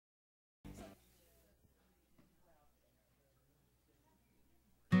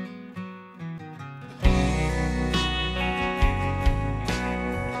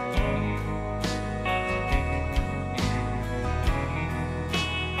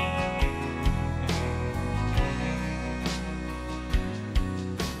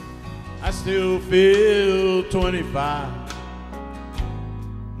still feel 25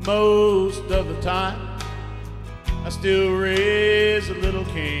 most of the time. I still raise a little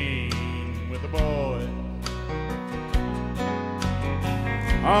king with a boy,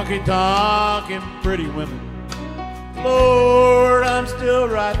 honky-tonkin' pretty women. Lord, I'm still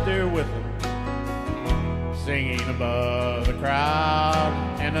right there with them, singing above the crowd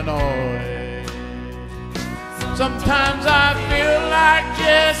and the noise. Sometimes I feel like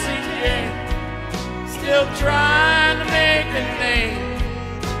Jesse James, still trying to make a name,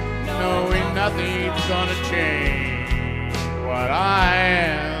 knowing nothing's gonna change what I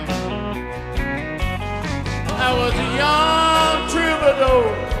am. I was a young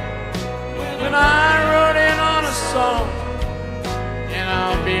troubadour when I wrote in on a song, and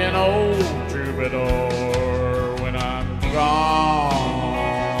I'll be an old troubadour when I'm gone.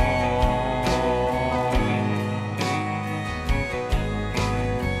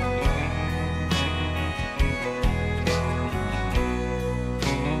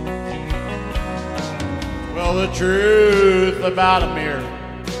 Well, the truth about a mirror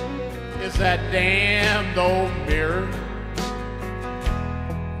is that damned old mirror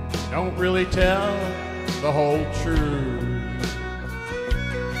don't really tell the whole truth.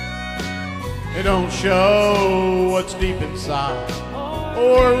 It don't show what's deep inside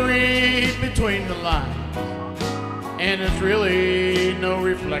or read between the lines, and it's really no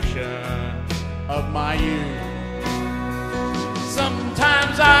reflection of my youth.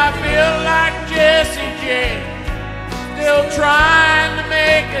 Sometimes I feel like Jesse James, still trying to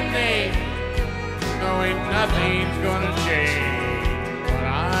make a name, knowing nothing's gonna change what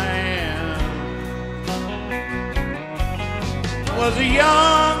I am. Was a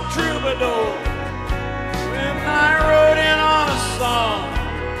young troubadour when I wrote in on a song,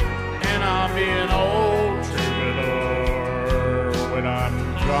 and I'll be an old troubadour when I'm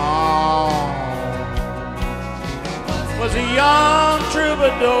gone. Was a young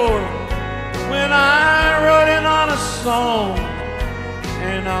troubadour when I wrote in on a song,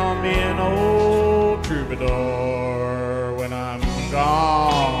 and I'll be an old troubadour when I'm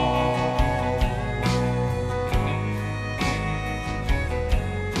gone.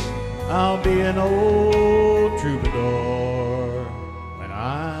 I'll be an old troubadour when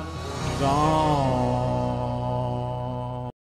I'm gone.